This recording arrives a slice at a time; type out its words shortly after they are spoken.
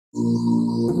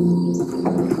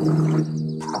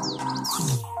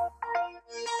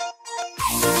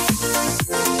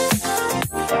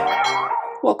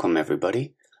Welcome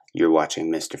everybody. You're watching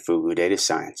Mr. Fugu Data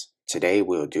Science. Today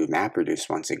we'll do MapReduce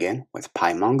once again with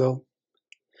PyMongo.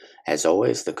 As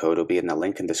always, the code will be in the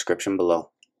link in the description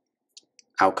below.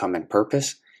 Outcome and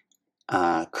purpose: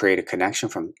 create a connection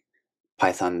from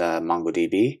Python to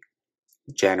MongoDB,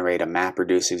 generate a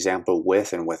MapReduce example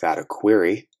with and without a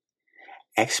query,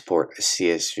 export a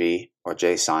CSV or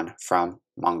JSON from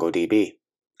MongoDB.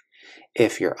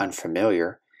 If you're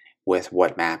unfamiliar with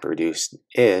what MapReduce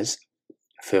is,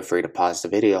 feel free to pause the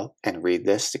video and read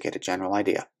this to get a general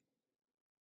idea.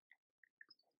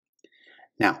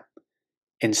 Now,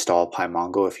 install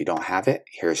PyMongo if you don't have it.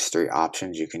 Here's 3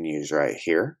 options you can use right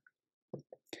here,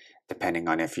 depending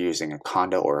on if you're using a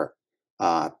conda or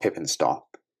pip install.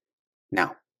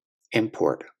 Now,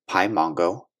 import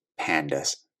PyMongo,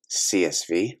 pandas,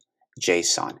 CSV,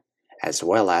 JSON, as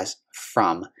well as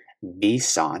from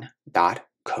bson.code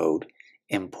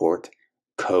import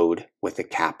code with a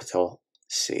capital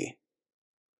C.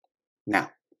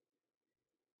 Now,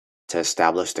 to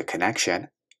establish the connection,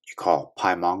 you call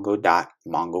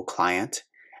pymongo.mongoclient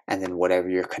and then whatever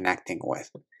you're connecting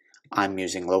with. I'm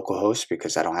using localhost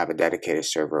because I don't have a dedicated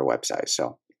server or website.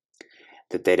 So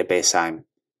the database I'm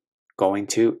going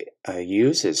to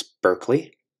use is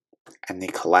Berkeley, and the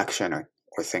collection or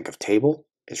think of table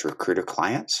is recruiter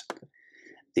clients.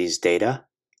 These data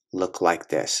look like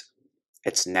this.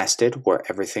 It's nested where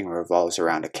everything revolves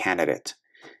around a candidate.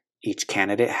 Each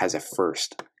candidate has a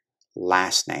first,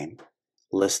 last name,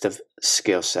 list of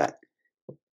skill set,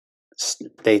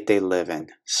 state they live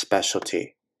in,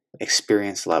 specialty,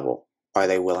 experience level, are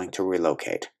they willing to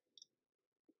relocate.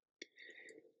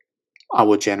 I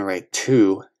will generate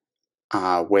 2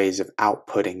 ways of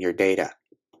outputting your data.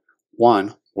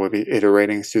 1 will be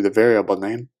iterating through the variable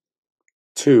name.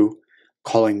 2,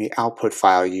 calling the output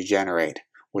file you generate,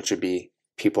 which would be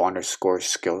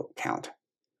people_skill count.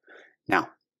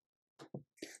 Now,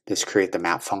 this create the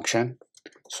map function.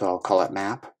 So I'll call it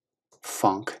map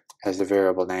func as the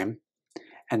variable name.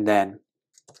 And then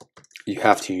you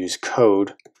have to use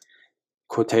code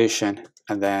quotation,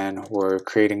 and then we're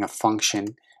creating a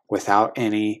function without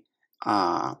any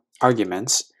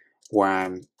arguments where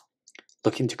I'm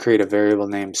looking to create a variable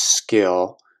named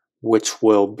skill, which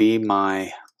will be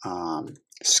my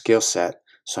skill set.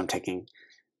 So I'm taking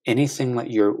anything that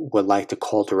you would like to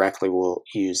call directly. We'll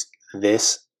use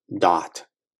this dot.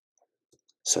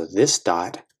 So this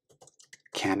dot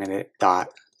candidate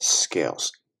dot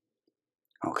skills.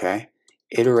 Okay,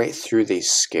 iterate through these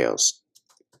skills.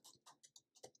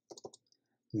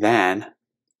 Then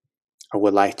I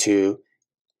would like to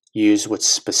use what's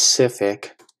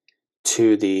specific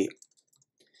to the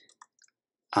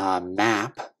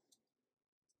map,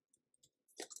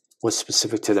 what's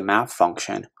specific to the map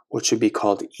function, which would be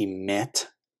called emit.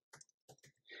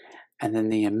 And then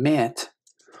the emit,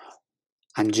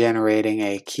 I'm generating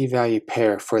a key value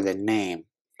pair for the name,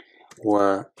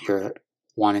 where you're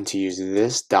wanting to use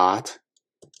this dot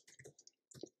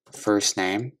first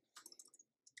name.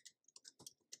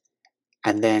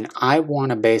 And then I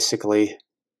want to basically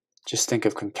just think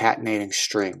of concatenating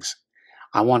strings.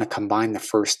 I want to combine the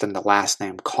first and the last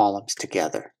name columns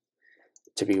together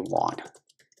to be 1.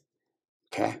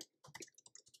 Okay.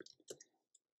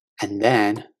 And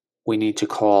then we need to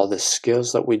call the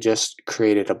skills that we just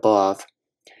created above,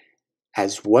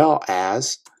 as well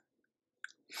as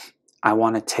I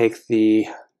want to take the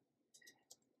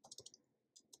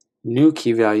new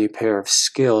key value pair of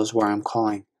skills where I'm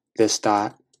calling this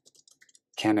dot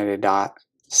candidate dot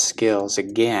skills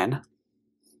again.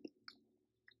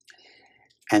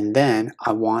 And then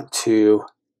I want to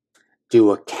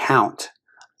do a count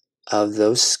of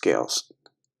those skills.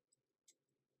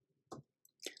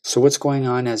 So what's going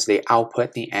on is the output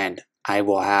at the end. I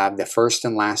will have the first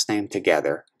and last name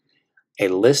together, a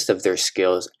list of their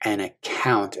skills, and a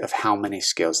count of how many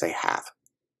skills they have.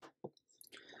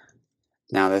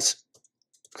 Now let's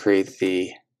create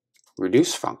the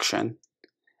reduce function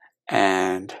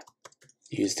and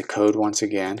use the code once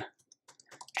again.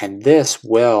 And this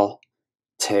will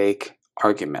take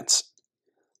arguments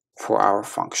for our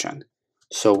function.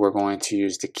 So we're going to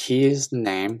use the key as the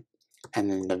name, and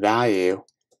then the value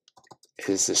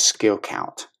is the skill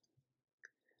count.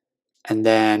 And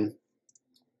then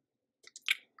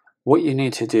what you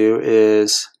need to do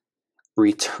is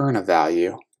return a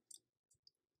value.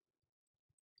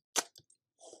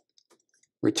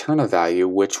 Return a value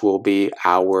which will be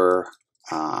our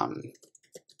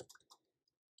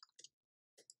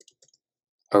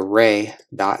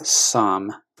array.sum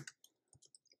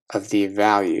of the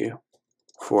value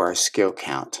for our skill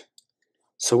count.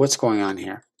 So what's going on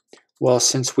here? Well,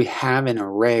 since we have an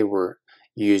array we're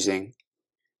using,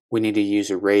 we need to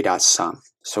use array.sum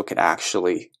so it could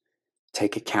actually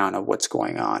take account of what's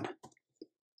going on.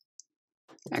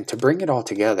 And to bring it all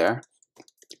together,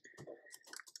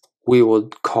 we will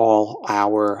call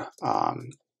our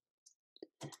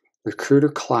recruiter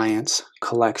clients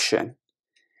collection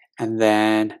and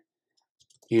then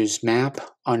use map_reduce,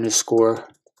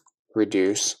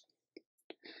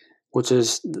 which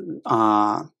is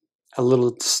a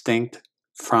little distinct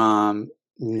from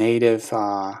native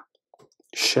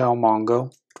shell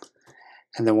Mongo.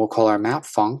 And then we'll call our map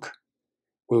func.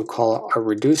 We'll call a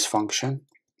reduce function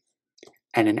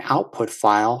and an output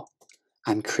file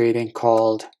I'm creating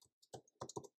called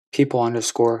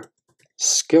people_skill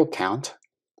count.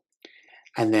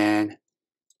 And then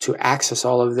to access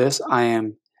all of this, I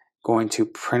am going to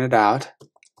print it out.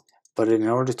 But in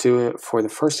order to do it for the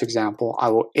first example, I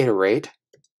will iterate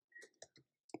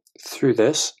through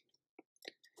this.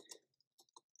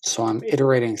 So I'm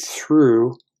iterating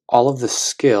through all of the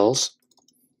skills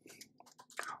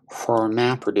for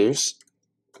mapreduce.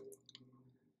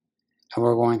 And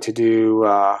we're going to do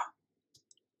a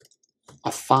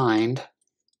find,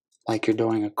 like you're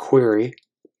doing a query.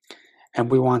 And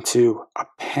we want to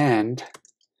append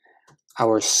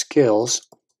our skills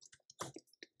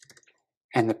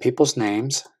and the people's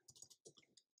names.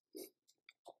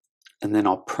 And then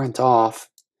I'll print off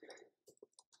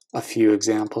a few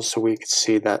examples so we can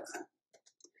see that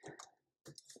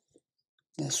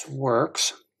this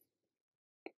works.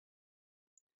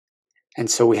 And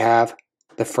so we have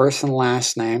the first and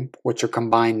last name, which are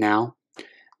combined now,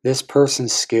 this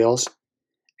person's skills,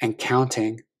 and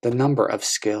counting the number of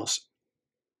skills.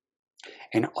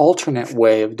 An alternate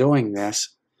way of doing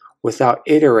this without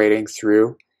iterating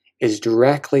through is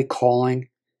directly calling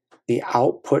the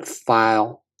output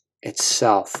file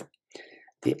itself.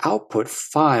 The output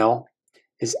file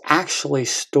is actually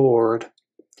stored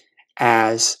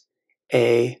as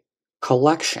a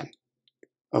collection,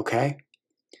 okay?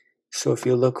 So if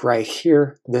you look right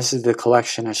here, this is the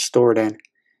collection it's stored in,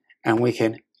 and we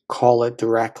can call it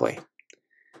directly.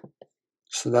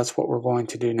 So that's what we're going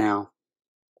to do now.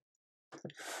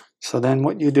 So then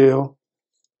what you do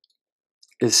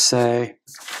is say,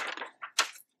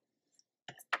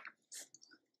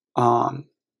 I'll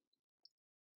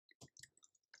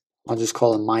just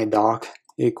call it my doc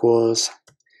equals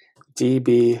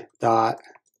db dot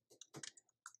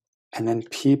and then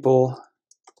people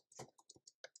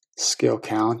skill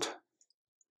count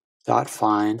dot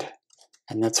find,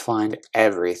 and let's find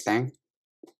everything.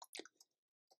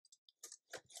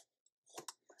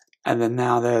 And then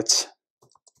now let's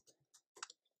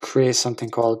create something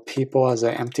called people as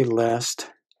an empty list,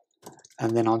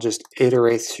 and then I'll just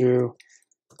iterate through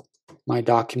my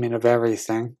document of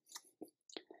everything.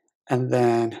 And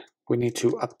then we need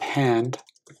to append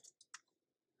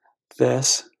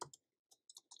this,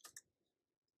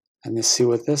 and let's see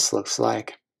what this looks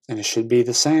like. And it should be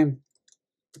the same.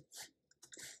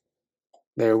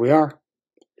 There we are.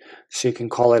 So you can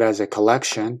call it as a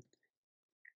collection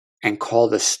and call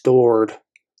the stored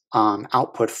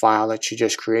output file that you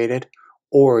just created,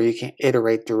 or you can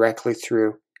iterate directly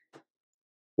through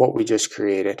what we just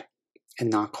created and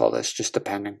not call this, just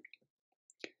depending.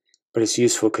 But it's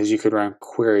useful because you could run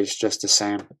queries just the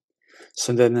same.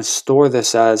 So then let's store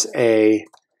this as a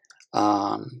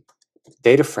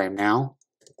data frame now.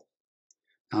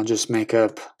 I'll just make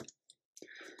up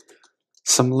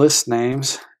some list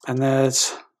names and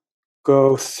let's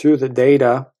go through the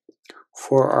data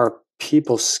for our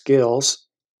people skills.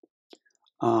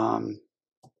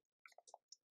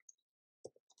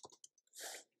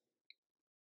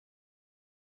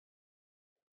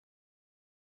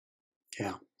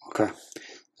 Yeah, okay.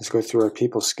 Let's go through our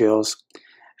people skills,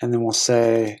 and then we'll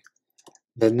say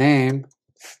the name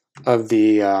of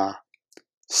the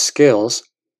skills.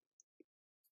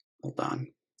 Hold on.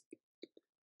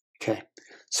 Okay,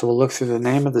 so we'll look through the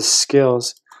name of the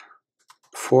skills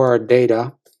for our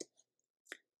data,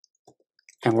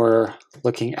 and we're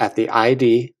looking at the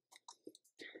ID,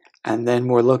 and then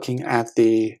we're looking at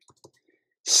the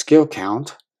skill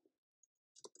count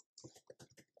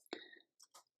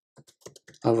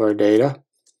of our data.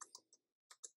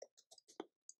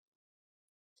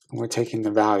 And we're taking the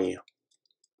value,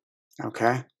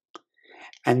 okay?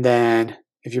 And then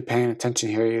if you're paying attention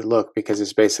here, you look, because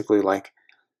it's basically like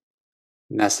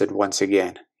nested once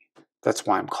again. That's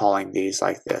why I'm calling these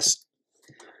like this.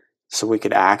 So we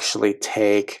could actually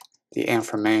take the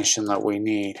information that we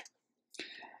need.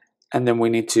 And then we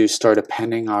need to start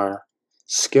appending our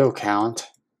skill count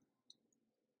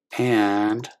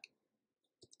and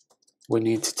we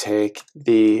need to take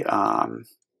the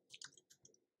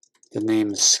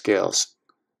name skills,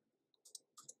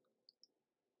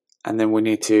 and then we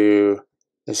need to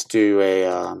just do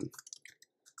a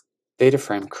data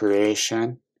frame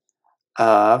creation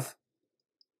of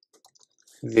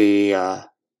the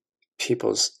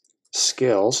people's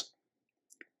skills.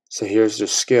 So here's the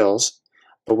skills,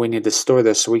 but we need to store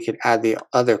this so we can add the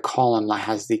other column that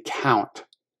has the count.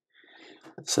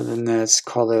 So then let's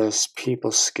call this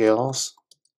people skills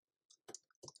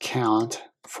count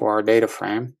for our data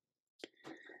frame,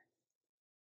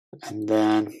 and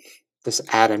then just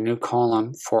add a new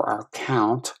column for our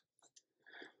count,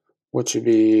 which would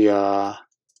be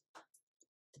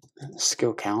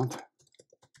skill count,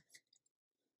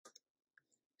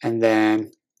 and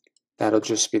then that'll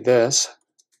just be this,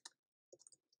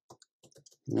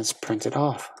 and let's print it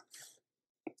off.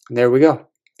 And there we go.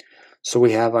 So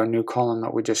we have our new column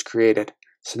that we just created.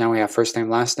 So now we have first name,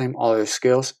 last name, all their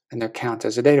skills, and their count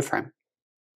as a data frame.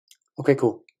 Okay,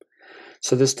 cool.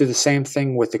 So let's do the same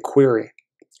thing with the query.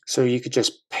 So you could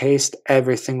just paste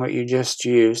everything that you just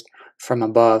used from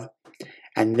above,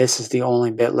 and this is the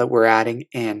only bit that we're adding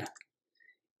in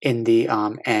the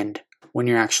end when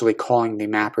you're actually calling the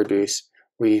mapreduce,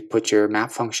 where you put your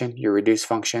map function, your reduce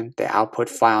function, the output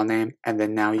file name, and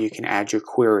then now you can add your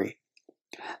query.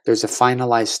 There's a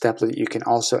finalized step that you can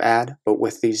also add, but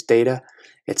with these data,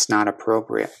 it's not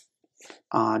appropriate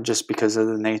just because of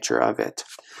the nature of it.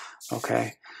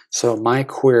 Okay, so my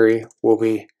query will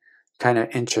be kind of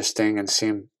interesting and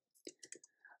seem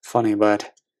funny,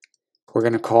 but we're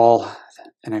going to call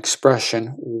an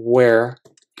expression where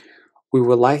we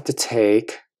would like to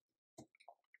take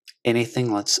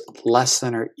anything that's less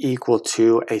than or equal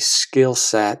to a skill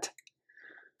set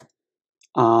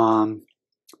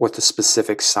with a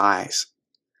specific size.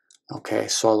 Okay,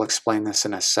 so I'll explain this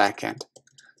in a second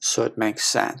so it makes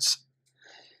sense.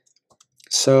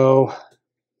 So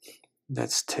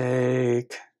let's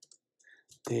take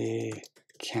the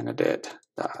candidate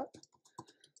dot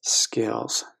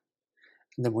skills,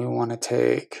 and then we want to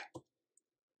take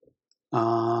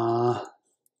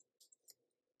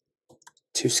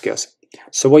 2 skills.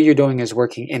 So what you're doing is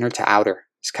working inner to outer.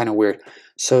 It's kind of weird.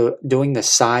 So doing the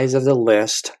size of the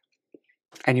list,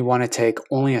 and you want to take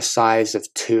only a size of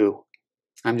 2.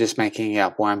 I'm just making it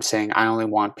up where I'm saying I only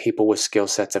want people with skill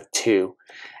sets of 2,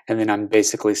 and then I'm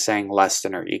basically saying less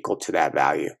than or equal to that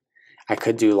value. I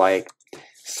could do like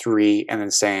 3 and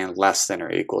then saying less than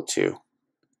or equal to,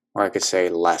 or I could say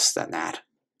less than that.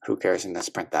 Who cares? And let's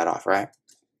print that off, right?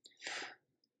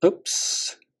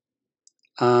 Oops.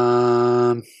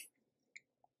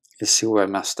 Let's see where I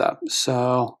messed up.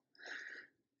 So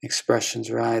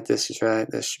expression's right, this is right,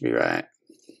 this should be right.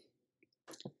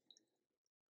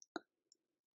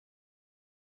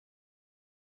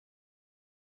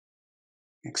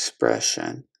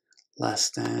 Expression less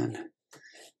than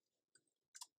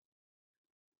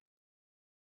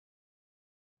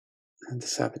and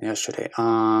this happened yesterday.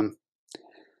 I'm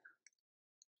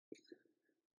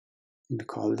gonna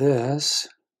call this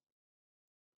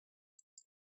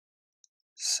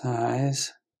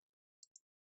size.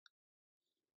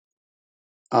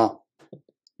 Oh,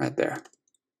 right there.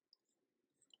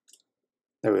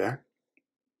 There we are.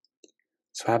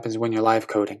 That's what happens when you're live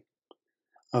coding.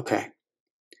 Okay.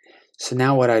 So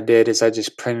now what I did is I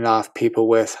just printed off people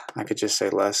with, I could just say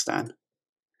less than.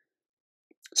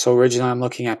 So originally I'm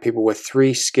looking at people with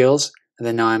 3 skills, and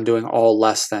then now I'm doing all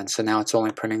less than. So now it's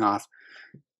only printing off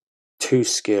 2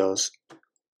 skills,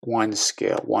 1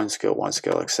 skill, 1 skill, 1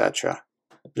 skill, etc.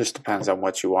 Just depends on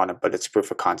what you wanted, but it's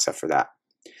proof of concept for that.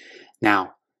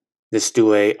 Now, let's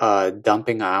do a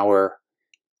dumping our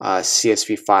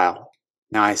CSV file.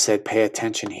 Now I said pay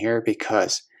attention here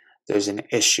because there's an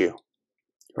issue,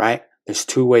 right? There's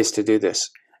 2 ways to do this,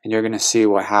 and you're going to see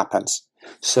what happens.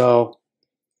 So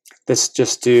let's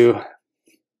just do,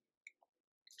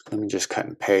 let me just cut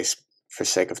and paste for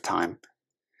sake of time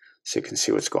so you can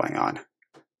see what's going on.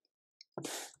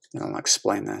 And I'll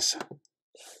explain this.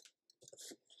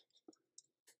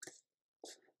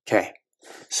 Okay,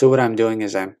 so what I'm doing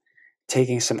is I'm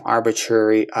taking some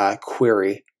arbitrary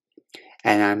query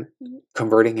and I'm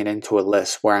converting it into a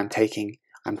list where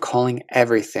I'm calling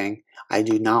everything. I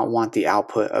do not want the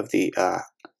output of the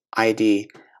ID,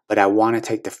 but I want to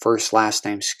take the first, last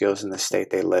name, skills, and the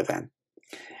state they live in.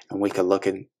 And we could look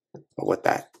at what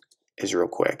that is real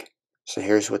quick. So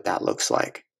here's what that looks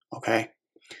like, okay?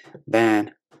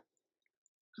 Then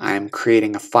I'm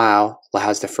creating a file that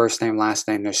has the first name, last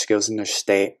name, their skills, and their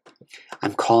state.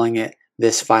 I'm calling it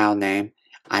this file name.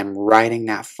 I'm writing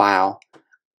that file.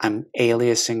 I'm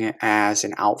aliasing it as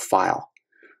an out file.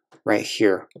 right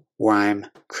here where I'm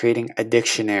creating a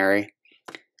dictionary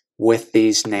with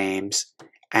these names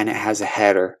and it has a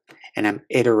header and I'm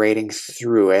iterating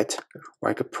through it, or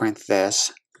I could print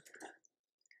this,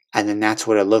 and then that's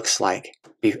what it looks like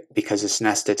because it's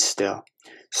nested still.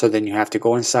 So then you have to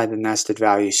go inside the nested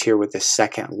values here with the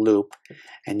second loop,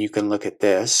 and you can look at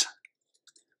this,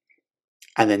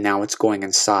 and then now it's going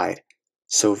inside.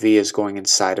 So V is going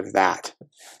inside of that,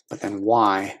 but then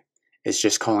Y is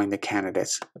just calling the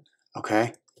candidates.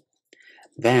 Okay,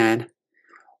 then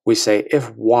we say if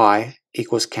Y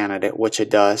equals candidate, which it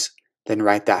does, then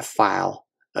write that file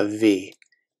of V.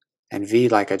 And V,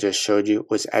 like I just showed you,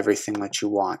 was everything that you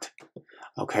want.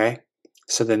 Okay,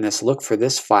 so then let's look for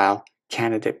this file,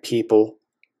 candidate people,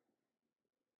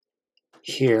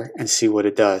 here, and see what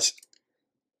it does.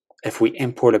 If we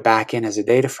import it back in as a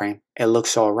data frame, it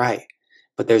looks all right.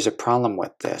 But there's a problem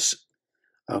with this.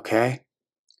 Okay,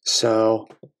 so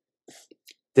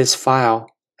this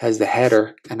file has the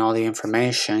header and all the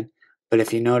information, but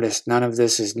if you notice, none of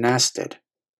this is nested.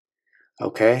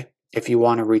 Okay, if you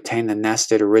want to retain the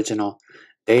nested original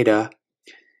data,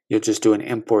 you'll just do an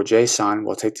import JSON.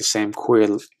 We'll take the same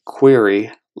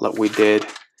query that we did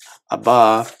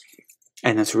above,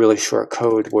 and it's really short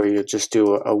code where you just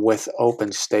do a with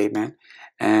open statement,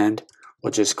 and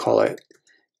we'll just call it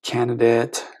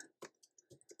candidate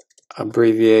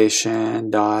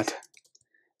abbreviation dot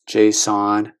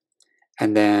JSON,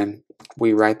 and then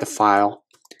we write the file,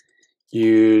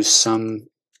 use some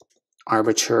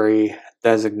arbitrary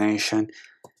designation,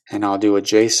 and I'll do a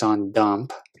JSON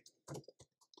dump,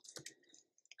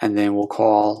 and then we'll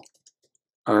call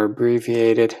our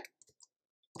abbreviated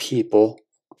people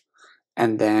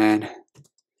and then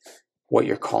what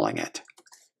you're calling it.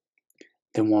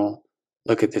 Then we'll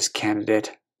look at this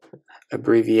candidate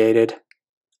abbreviated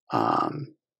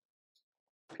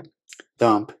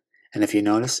dump, and if you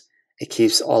notice, it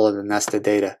keeps all of the nested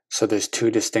data. So there's two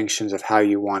distinctions of how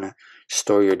you want to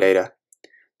store your data,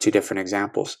 two different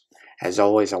examples. As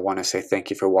always, I want to say thank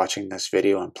you for watching this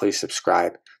video, and please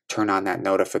subscribe, turn on that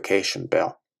notification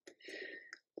bell.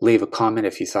 Leave a comment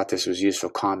if you thought this was useful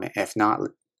comment. If not,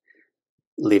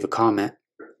 leave a comment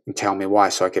and tell me why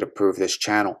so I could improve this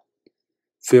channel.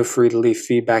 Feel free to leave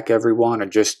feedback, everyone, or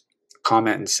just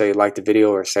comment and say like the video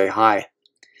or say hi.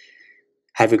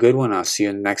 Have a good one. I'll see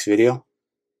you in the next video.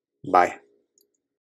 Bye.